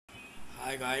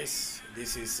Hi guys,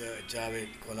 this is Javed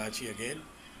KOLACHI again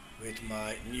with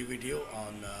my new video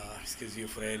on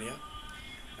schizophrenia.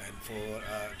 And for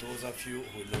those of you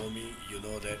who know me, you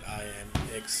know that I am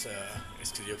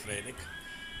ex-schizophrenic.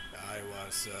 I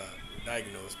was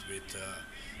diagnosed with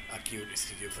acute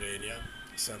schizophrenia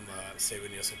some 7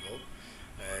 years ago,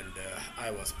 and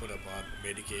I was put upon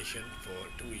medication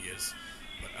for 2 years.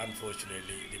 But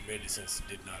unfortunately, the medicines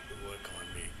did not work on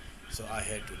me, so I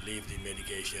had to leave the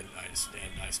medication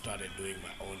and I started doing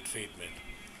my own treatment.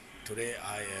 Today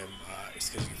I am a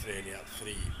schizophrenia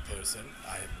free person.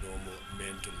 I have no more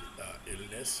mental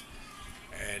illness.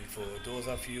 And for those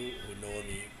of you who know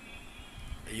me,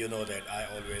 you know that I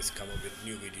always come up with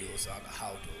new videos on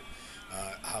how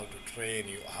to train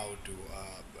you, how to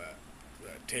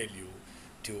tell you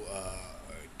to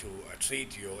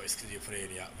treat your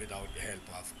schizophrenia without the help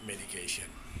of medication.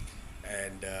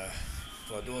 And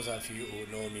for those of you who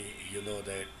know me, you know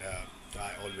that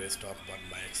I always talk about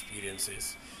my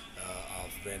experiences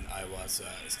of when I was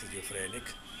schizophrenic.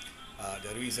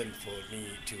 The reason for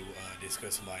me to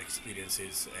discuss my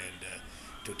experiences and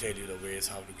to tell you the ways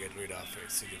how to get rid of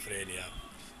schizophrenia,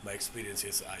 my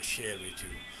experiences I share with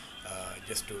you,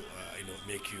 just to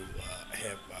make you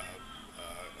have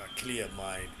a clear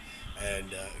mind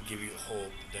and give you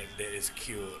hope that there is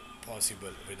cure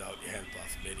possible without the help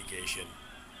of medication.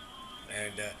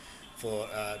 And for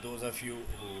those of you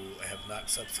who have not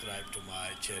subscribed to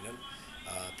my channel,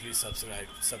 please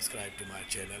subscribe to my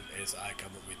channel as I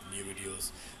come up with new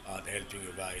videos on helping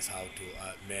you guys how to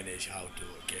manage, how to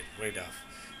get rid of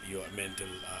your mental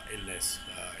illness,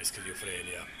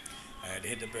 schizophrenia, and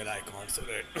hit the bell icon so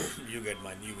that you get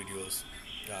my new videos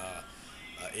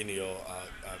in your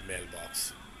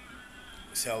mailbox.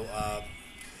 So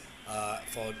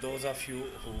for those of you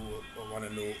who want to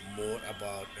know more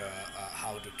about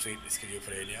how to treat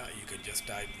schizophrenia, you can just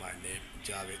type my name,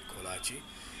 Javed KOLACHI,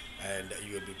 and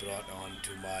you will be brought on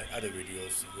to my other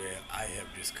videos where I have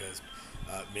discussed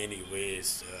many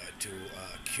ways to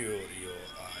cure your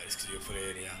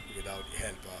schizophrenia without the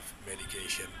help of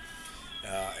medication.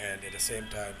 And at the same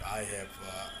time, I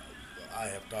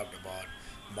have talked about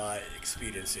my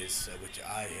experiences which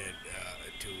I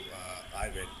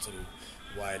went through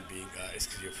while being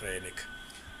schizophrenic.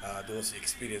 Those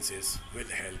experiences will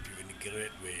help you in a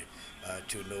great way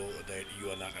to know that you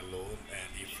are not alone, and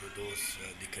if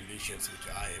the conditions which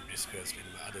I have discussed in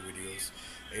my other videos,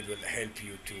 it will help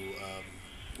you to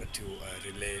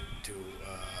relate to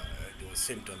those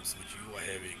symptoms which you are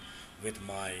having with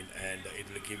mine, and it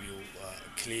will give you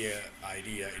a clear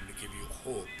idea. It will give you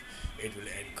hope. It will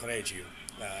encourage you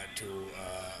to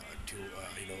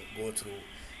go through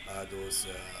those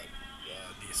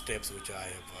the steps which I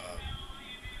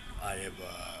have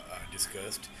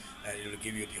discussed, and it will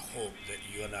give you the hope that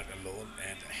you are not alone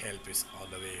and help is on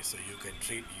the way, so you can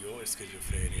treat your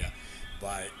schizophrenia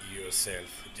by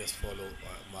yourself. Just follow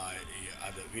my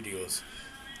other videos.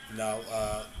 Now,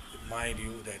 mind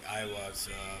you that I was.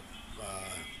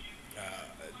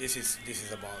 This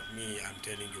is about me. I'm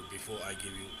telling you before I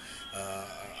give you.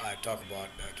 I talk about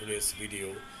today's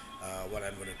video. What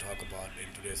I'm going to talk about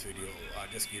in today's video,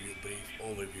 I'll just give you a brief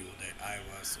overview that I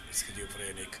was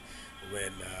schizophrenic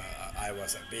when I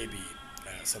was a baby,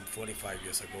 some 45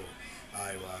 years ago.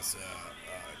 I was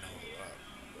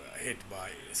hit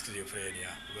by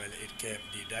schizophrenia. Well,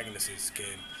 the diagnosis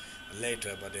came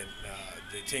later, but then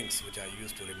the things which I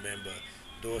used to remember,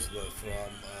 those were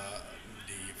from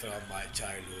my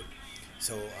childhood.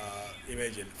 So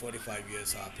imagine 45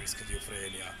 years after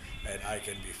schizophrenia, and I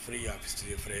can be free of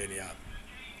schizophrenia.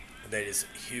 That is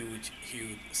huge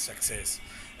success,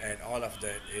 and all of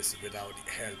that is without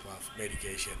the help of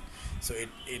medication. So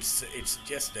it's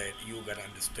just that you gotta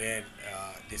understand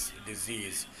this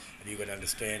disease, and you gotta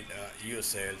understand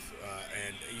yourself,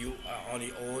 and you on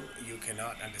your own you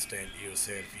cannot understand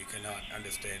yourself. You cannot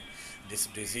understand this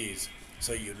disease.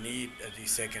 So you need the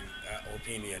second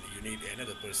opinion. You need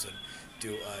another person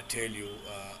to tell you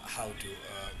how to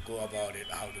go about it,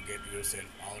 how to get yourself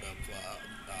out of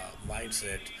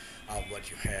mindset of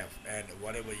what you have, and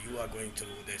whatever you are going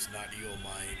through. That's not your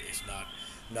mind. It's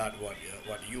not what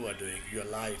you are doing. Your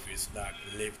life is not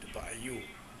lived by you.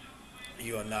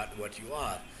 You are not what you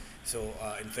are. So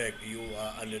in fact, you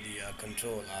are under the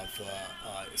control of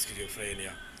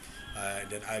schizophrenia. And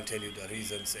then I'll tell you the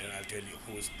reasons, and I'll tell you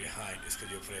who's behind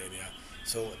schizophrenia.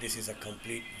 So this is a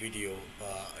complete video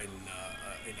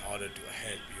in order to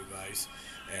help you guys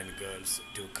and girls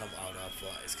to come out of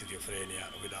schizophrenia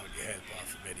without the help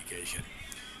of medication.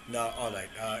 Now, all right.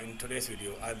 In today's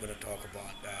video, I'm going to talk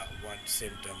about one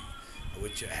symptom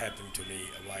which happened to me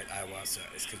while I was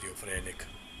schizophrenic.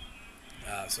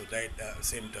 So that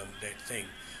symptom, that thing,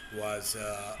 was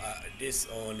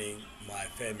disowning my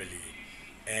family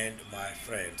and my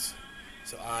friends.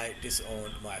 So I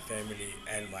disowned my family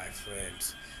and my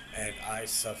friends, and I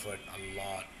suffered a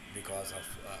lot because of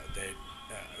that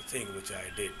thing which I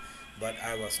did. But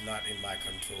I was not in my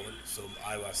control, so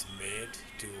I was made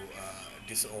to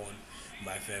disown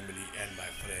my family and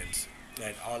my friends,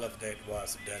 and all of that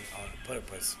was done on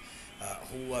purpose.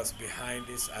 Who was behind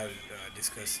this? I will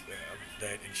discuss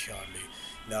that in shortly.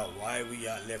 Now, why we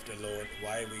are left alone,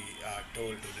 why we are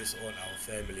told to disown our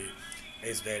family,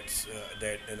 is that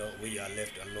we are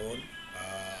left alone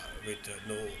with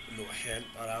no help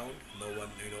around, no one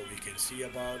we can see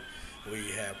about.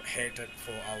 We have hatred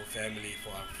for our family,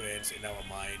 for our friends in our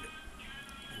mind.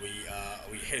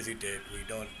 We hesitate. We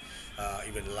don't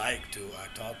even like to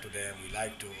talk to them.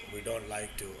 We don't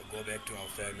like to go back to our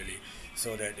family,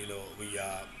 so that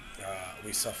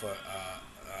we suffer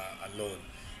alone.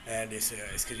 And it's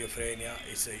schizophrenia.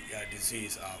 It's a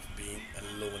disease of being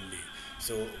lonely.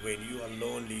 So when you are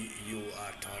lonely, you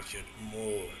are tortured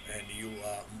more, and you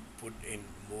are put in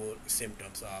more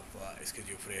symptoms of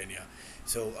schizophrenia.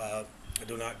 So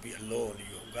do not be alone.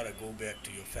 You gotta go back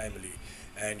to your family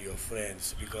and your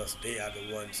friends, because they are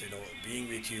the ones being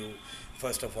with you.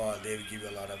 First of all, they will give you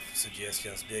a lot of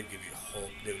suggestions. They'll give you hope.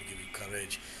 They will give you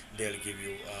courage. They'll give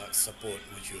you support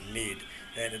which you need.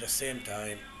 And at the same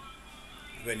time,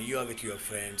 when you are with your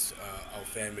friends or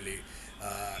family,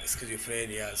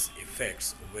 schizophrenia's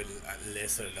effects will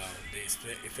lesser down.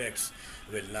 The effects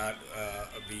will not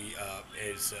be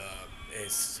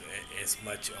as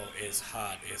much or as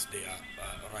hard as they are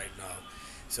right now.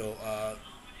 So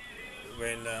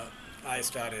when I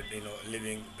started,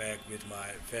 living back with my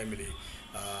family,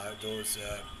 those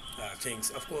things.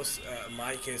 Of course,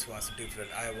 my case was different.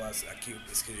 I was acute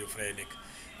schizophrenic.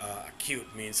 Acute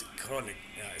means chronic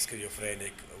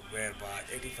schizophrenic, whereby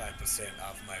 85%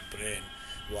 of my brain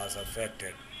was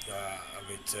affected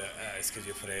with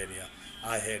schizophrenia.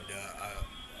 I had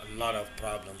a lot of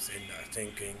problems in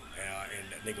thinking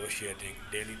and negotiating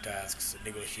daily tasks,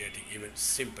 negotiating even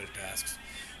simple tasks,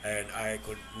 and I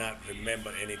could not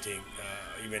remember anything.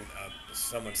 Even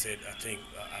someone said, I think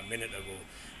a minute ago,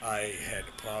 I had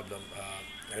a problem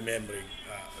remembering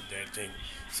that thing.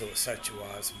 So such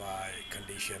was my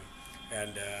condition,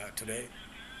 and today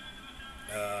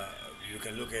uh, you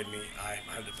can look at me,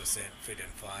 I'm 100% fit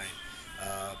and fine.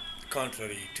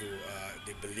 Contrary to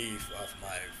the belief of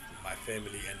my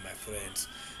family and my friends,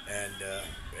 and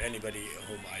anybody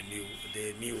whom I knew,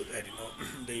 they knew that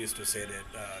they used to say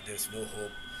that there's no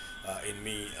hope in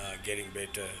me getting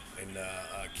better in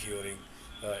curing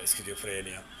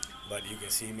schizophrenia. But you can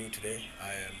see me today.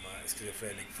 I am a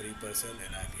schizophrenic free person,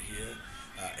 and I'm here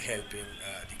helping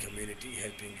the community,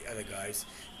 helping the other guys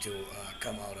to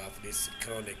come out of this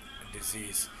chronic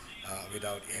disease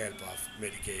without help of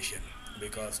medication,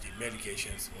 because the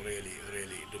medications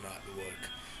really do not work.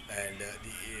 And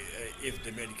if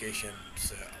the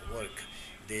medications work,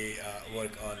 they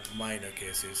work on minor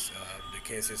cases, the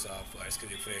cases of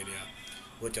schizophrenia,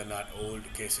 which are not old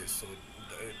cases. So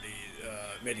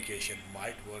the medication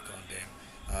might work on them.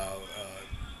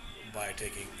 By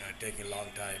taking a long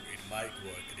time, it might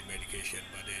work, the medication,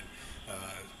 but then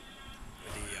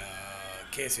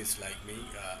the cases like me,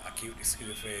 acute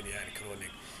schizophrenia and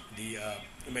chronic,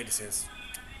 the medicines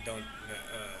don't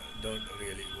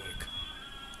really work.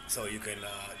 So you can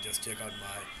just check out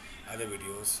my other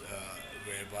videos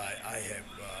whereby I have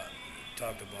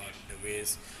talked about the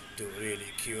ways to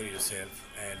really cure yourself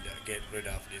and get rid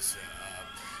of this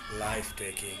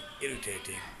life-taking,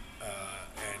 irritating,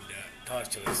 and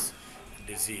torturous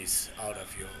disease out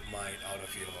of your mind, out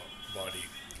of your body.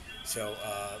 So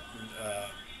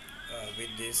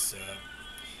with this,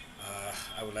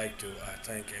 I would like to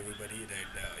thank everybody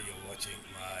that you're watching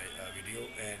my video.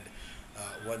 And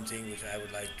one thing which I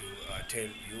would like to tell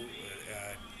you,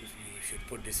 if you should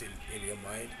put this in your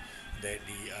mind, that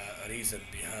the reason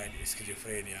behind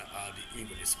schizophrenia are the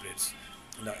evil spirits.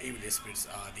 Now, evil spirits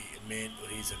are the main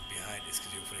reason behind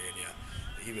schizophrenia.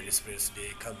 Evil spirits, they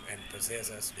come and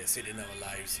possess us. They sit in our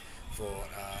lives for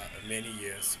many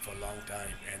years, for a long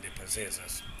time, and they possess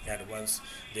us. And once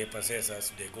they possess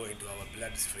us, they go into our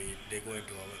bloodstream, they go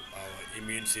into our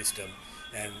immune system,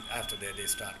 and after that, they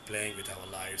start playing with our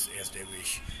lives as they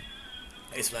wish.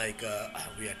 It's like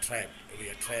we are trapped. We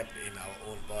are trapped in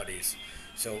our own bodies.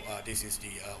 So this is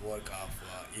the work of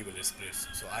evil spirits.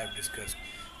 So I've discussed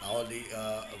all the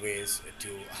ways to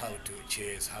how to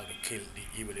chase, how to kill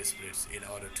the evil spirits in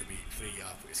order to be free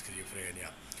of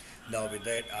schizophrenia. Now with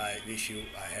that, I wish you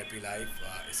a happy life,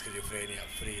 schizophrenia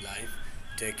free life.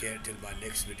 Take care till my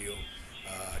next video.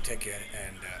 Take care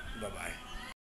and bye bye.